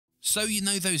So you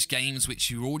know those games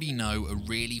which you already know are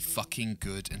really fucking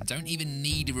good and don't even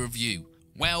need a review?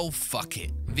 Well, fuck it.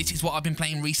 This is what I've been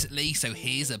playing recently, so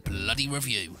here's a bloody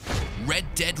review. Red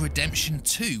Dead Redemption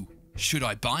 2. Should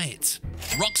I buy it?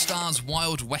 Rockstar's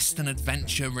Wild Western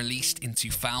adventure released in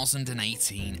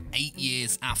 2018, 8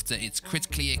 years after its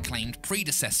critically acclaimed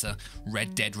predecessor,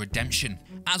 Red Dead Redemption.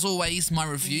 As always, my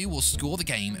review will score the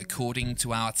game according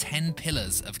to our 10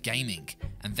 pillars of gaming,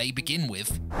 and they begin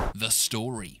with the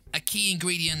story. A key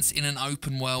ingredient in an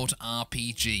open world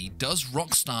RPG, does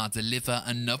Rockstar deliver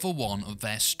another one of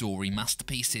their story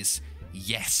masterpieces?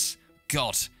 Yes.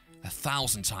 God,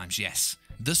 1,000 times yes.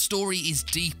 The story is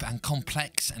deep and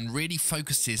complex and really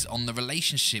focuses on the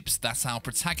relationships that our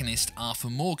protagonist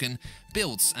Arthur Morgan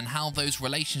builds and how those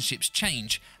relationships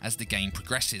change as the game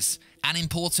progresses. An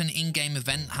important in-game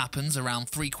event happens around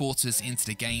 3/4 into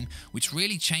the game, which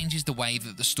really changes the way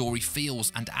that the story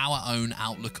feels and our own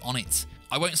outlook on it.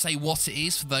 I won't say what it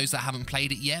is for those that haven't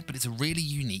played it yet, but it's a really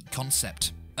unique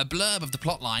concept. A blurb of the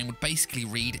plotline would basically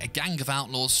read, a gang of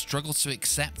outlaws struggle to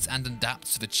accept and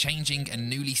adapt to the changing and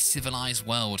newly civilized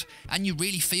world. And you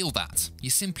really feel that. You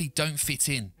simply don't fit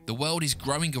in. The world is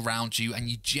growing around you and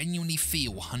you genuinely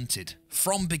feel hunted.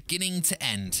 From beginning to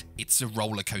end, it's a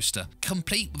roller coaster,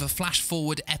 complete with a flash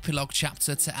forward epilogue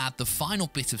chapter to add the final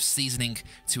bit of seasoning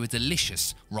to a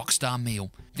delicious Rockstar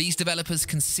meal. These developers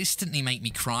consistently make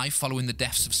me cry following the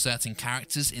deaths of certain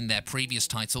characters in their previous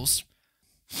titles.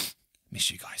 Miss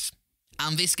you guys.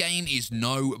 And this game is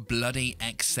no bloody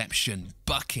exception.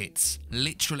 Buckets.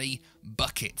 Literally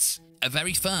buckets. A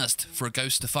very first for a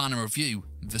Ghost Stefano review,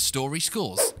 the story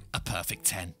scores a perfect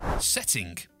 10.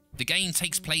 Setting. The game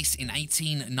takes place in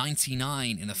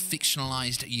 1899 in a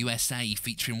fictionalized USA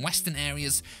featuring western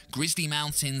areas, grizzly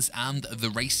mountains and the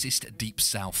racist Deep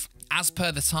South. As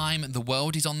per the time, the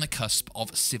world is on the cusp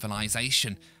of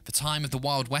civilization. The time of the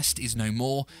Wild West is no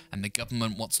more, and the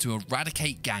government wants to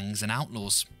eradicate gangs and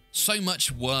outlaws. So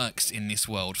much works in this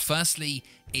world. Firstly,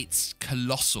 it's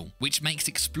colossal, which makes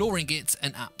exploring it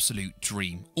an absolute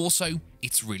dream. Also,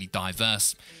 it's really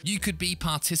diverse. You could be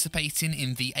participating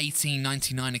in the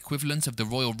 1899 equivalent of the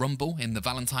Royal Rumble in the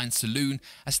Valentine Saloon,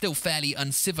 a still fairly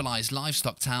uncivilized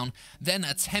livestock town. Then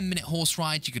a 10-minute horse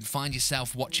ride, you can find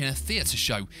yourself watching a theatre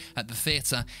show at the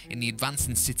theatre in the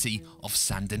advancing city of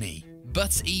Saint Denis.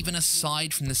 But even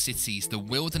aside from the cities, the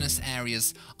wilderness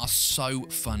areas are so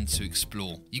fun to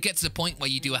explore. You get to the point where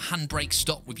you do a handbrake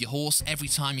stop with your horse every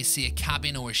time you see a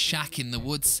cabin or a shack in the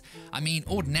woods. I mean,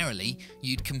 ordinarily,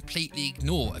 you'd completely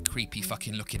ignore a creepy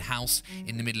fucking looking house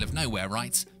in the middle of nowhere,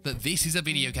 right? But this is a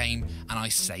video game and I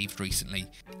saved recently.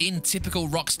 In typical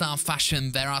Rockstar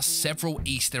fashion, there are several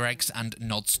Easter eggs and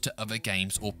nods to other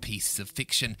games or pieces of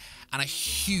fiction, and a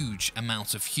huge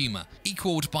amount of humour,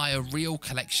 equalled by a real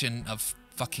collection of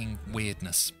fucking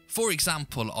weirdness. For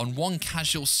example, on one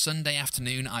casual Sunday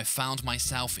afternoon, I found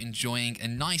myself enjoying a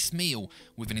nice meal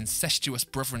with an incestuous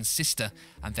brother and sister,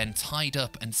 and then tied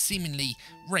up and seemingly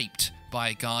raped by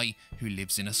a guy who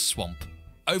lives in a swamp.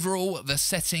 Overall, the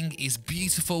setting is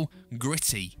beautiful,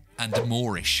 gritty, and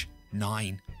Moorish.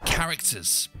 9.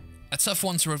 Characters. A tough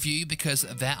one to review because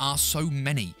there are so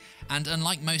many, and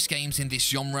unlike most games in this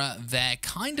genre, they're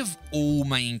kind of all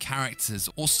main characters,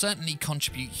 or certainly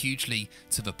contribute hugely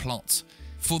to the plot.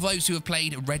 For those who have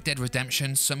played Red Dead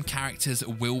Redemption, some characters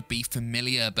will be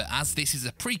familiar, but as this is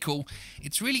a prequel,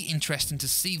 it's really interesting to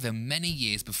see them many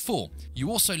years before. You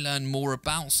also learn more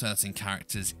about certain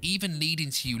characters, even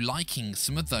leading to you liking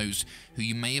some of those who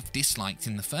you may have disliked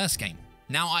in the first game.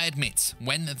 Now, I admit,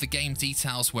 when the game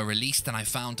details were released and I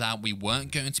found out we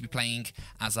weren't going to be playing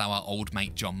as our old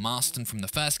mate John Marston from the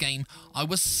first game, I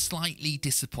was slightly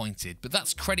disappointed, but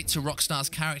that's credit to Rockstar's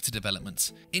character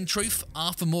development. In truth,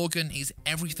 Arthur Morgan is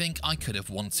everything I could have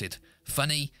wanted.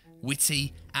 Funny,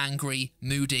 witty, angry,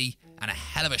 moody, and a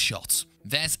hell of a shot.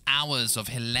 There's hours of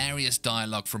hilarious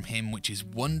dialogue from him, which is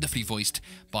wonderfully voiced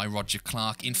by Roger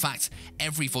Clark. In fact,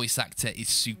 every voice actor is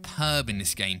superb in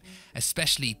this game,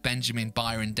 especially Benjamin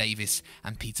Byron Davis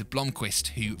and Peter Blomqvist,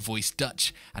 who voiced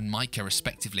Dutch and Micah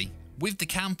respectively. With the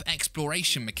camp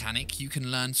exploration mechanic, you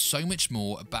can learn so much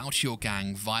more about your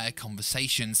gang via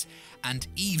conversations and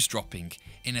eavesdropping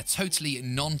in a totally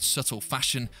non-subtle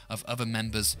fashion of other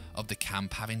members of the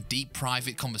camp having deep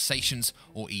private conversations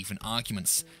or even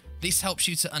arguments. This helps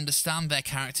you to understand their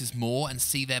characters more and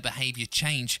see their behaviour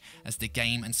change as the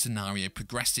game and scenario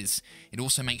progresses. It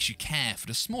also makes you care for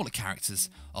the smaller characters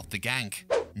of the gang.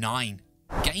 9.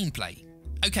 Gameplay.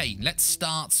 Okay, let's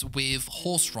start with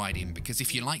horse riding, because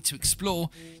if you like to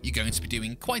explore, you're going to be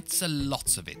doing quite a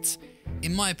lot of it.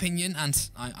 In my opinion, and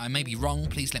I may be wrong,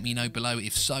 please let me know below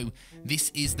if so, this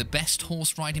is the best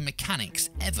horse riding mechanics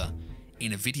ever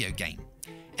in a video game.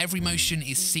 Every motion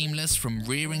is seamless, from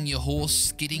rearing your horse,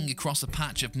 skidding across a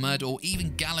patch of mud, or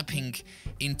even galloping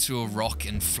into a rock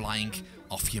and flying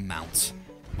off your mount.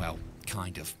 Well,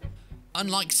 kind of.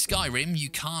 Unlike Skyrim, you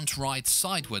can't ride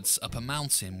sideways up a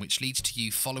mountain, which leads to you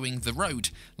following the road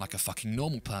like a fucking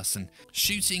normal person.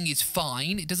 Shooting is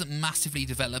fine, it doesn't massively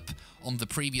develop on the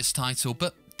previous title,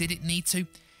 but did it need to?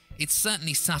 It's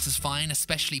certainly satisfying,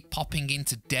 especially popping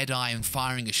into Deadeye and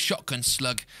firing a shotgun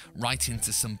slug right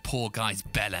into some poor guy's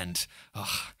bell end.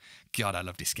 Oh, God, I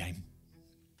love this game.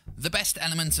 The best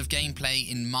element of gameplay,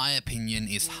 in my opinion,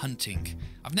 is hunting.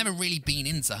 I've never really been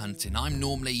into hunting. I'm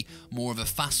normally more of a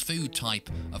fast food type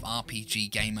of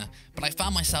RPG gamer, but I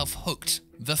found myself hooked.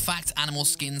 The fact animal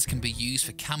skins can be used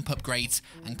for camp upgrades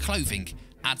and clothing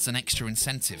adds an extra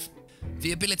incentive.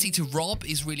 The ability to rob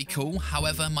is really cool,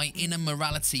 however my inner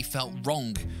morality felt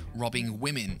wrong robbing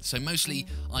women, so mostly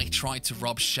I tried to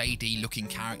rob shady looking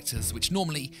characters, which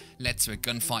normally led to a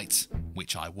gunfight,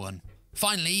 which I won.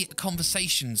 Finally,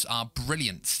 conversations are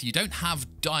brilliant. You don't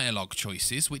have dialogue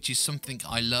choices, which is something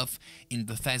I love in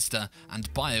Bethesda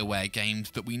and BioWare games,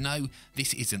 but we know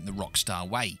this isn't the Rockstar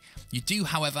way. You do,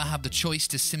 however, have the choice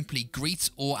to simply greet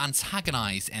or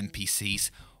antagonise NPCs,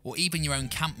 or even your own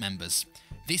camp members.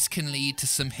 This can lead to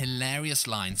some hilarious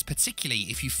lines, particularly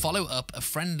if you follow up a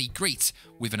friendly greet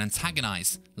with an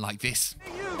antagonise, like this.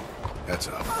 That's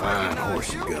a fine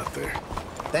horse you got there.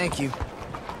 Thank you.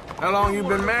 How long you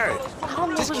been married?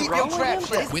 Just keep your trap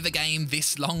shut. With a game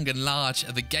this long and large,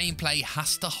 the gameplay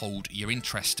has to hold your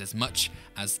interest as much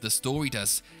as the story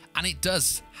does, and it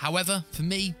does. However, for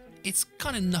me, it's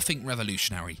kind of nothing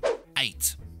revolutionary.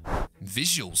 8.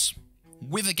 Visuals.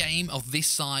 With a game of this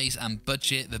size and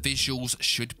budget, the visuals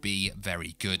should be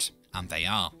very good, and they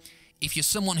are. If you're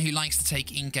someone who likes to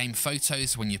take in-game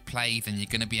photos when you play, then you're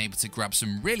going to be able to grab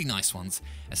some really nice ones,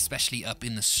 especially up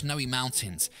in the snowy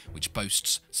mountains, which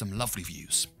boasts some lovely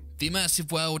views. The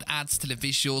immersive world adds to the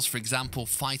visuals. For example,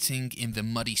 fighting in the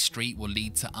muddy street will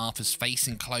lead to Arthur's face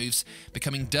and clothes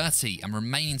becoming dirty and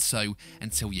remaining so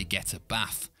until you get a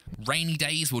bath. Rainy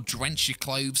days will drench your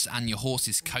clothes and your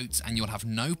horse's coat, and you'll have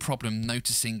no problem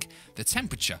noticing the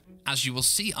temperature, as you will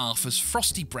see Arthur's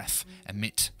frosty breath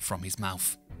emit from his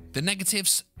mouth. The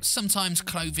negatives: sometimes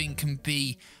clothing can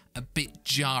be a bit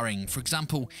jarring. For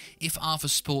example, if Arthur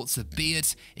sports a beard,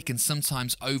 it can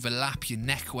sometimes overlap your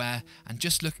neckwear and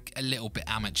just look a little bit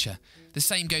amateur. The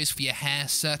same goes for your hair.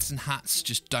 Certain hats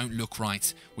just don't look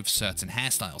right with certain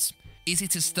hairstyles. Is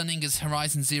it as stunning as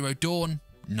Horizon Zero Dawn?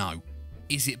 No.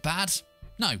 Is it bad?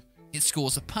 No. It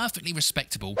scores a perfectly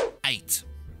respectable 8.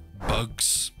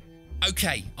 Bugs.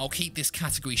 Okay, I'll keep this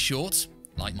category short,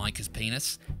 like Micah's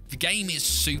penis. The game is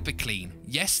super clean.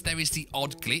 Yes, there is the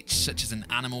odd glitch, such as an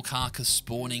animal carcass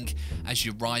spawning as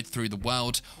you ride through the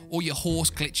world, or your horse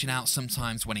glitching out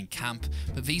sometimes when in camp,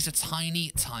 but these are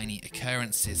tiny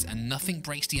occurrences, and nothing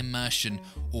breaks the immersion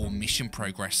or mission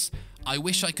progress. I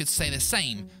wish I could say the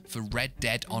same for Red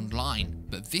Dead Online,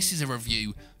 but this is a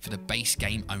review for the base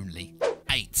game only.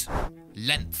 8.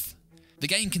 Length. The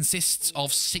game consists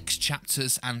of 6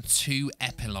 chapters and 2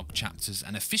 epilogue chapters,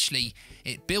 and officially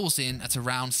it bills in at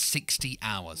around 60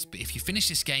 hours. But if you finish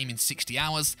this game in 60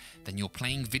 hours, then you're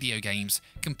playing video games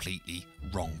completely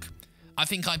wrong. I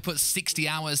think I put 60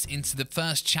 hours into the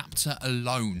first chapter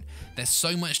alone. There's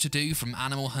so much to do, from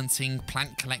animal hunting,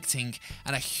 plant collecting,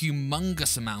 and a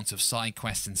humongous amount of side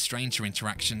quests and stranger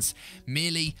interactions.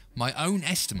 Merely my own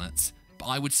estimate, but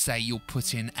I would say you'll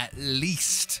put in at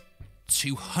least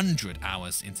 200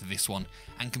 hours into this one,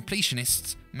 and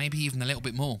completionists maybe even a little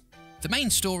bit more. The main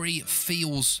story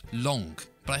feels long,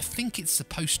 but I think it's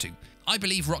supposed to. I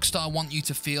believe Rockstar want you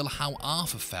to feel how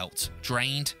Arthur felt,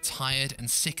 drained, tired,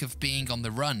 and sick of being on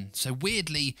the run, so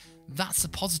weirdly, that's a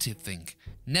positive thing.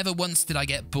 Never once did I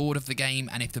get bored of the game,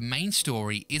 and if the main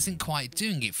story isn't quite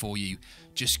doing it for you,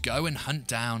 just go and hunt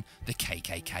down the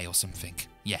KKK or something.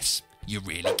 Yes, you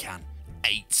really can.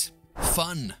 8.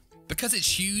 Fun. Because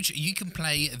it's huge, you can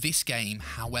play this game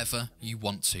however you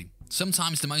want to.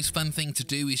 Sometimes the most fun thing to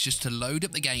do is just to load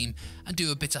up the game and do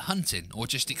a bit of hunting, or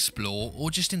just explore, or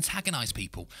just antagonise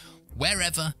people.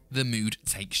 Wherever the mood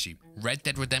takes you. Red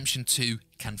Dead Redemption 2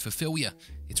 can fulfill you.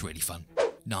 It's really fun.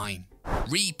 9.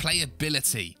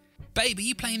 Replayability. Babe, are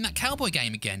you playing that cowboy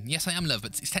game again? Yes, I am, love,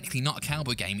 but it's technically not a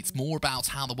cowboy game. It's more about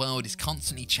how the world is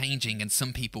constantly changing and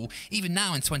some people, even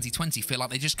now in 2020, feel like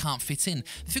they just can't fit in.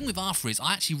 The thing with Arthur is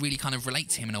I actually really kind of relate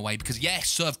to him in a way because,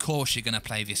 yes, of course you're going to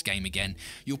play this game again.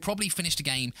 You'll probably finish the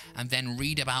game and then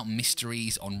read about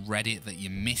mysteries on Reddit that you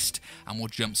missed and will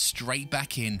jump straight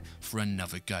back in for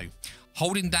another go.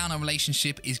 Holding down a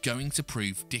relationship is going to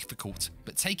prove difficult,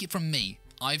 but take it from me,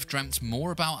 I've dreamt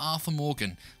more about Arthur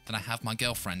Morgan than I have my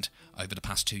girlfriend over the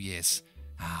past 2 years.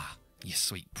 Ah, you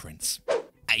sweet prince.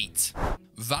 8.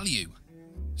 Value.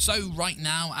 So right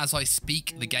now, as I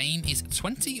speak, the game is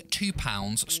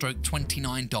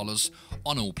 £22/$29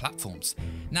 on all platforms.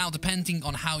 Now, depending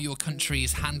on how your country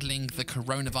is handling the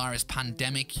coronavirus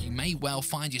pandemic, you may well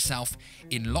find yourself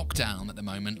in lockdown at the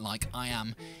moment like I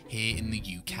am here in the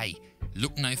UK.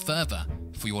 Look no further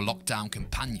for your lockdown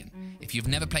companion. If you've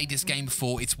never played this game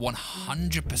before, it's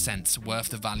 100% worth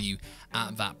the value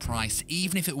at that price.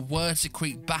 Even if it were to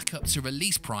creep back up to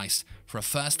release price for a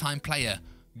first-time player,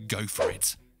 go for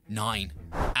it. 9.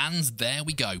 And there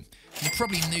we go. You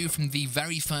probably knew from the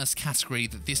very first category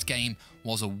that this game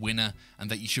was a winner and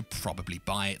that you should probably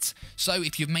buy it. So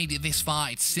if you've made it this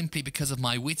far, it's simply because of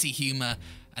my witty humour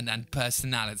and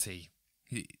personality.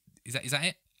 Is that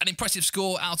it? An impressive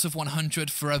score out of 100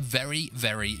 for a very,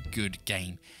 very good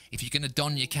game. If you're going to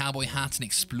don your cowboy hat and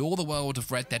explore the world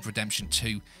of Red Dead Redemption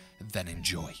 2, then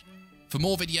enjoy. For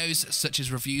more videos such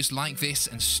as reviews like this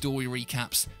and story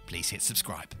recaps, please hit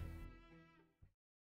subscribe.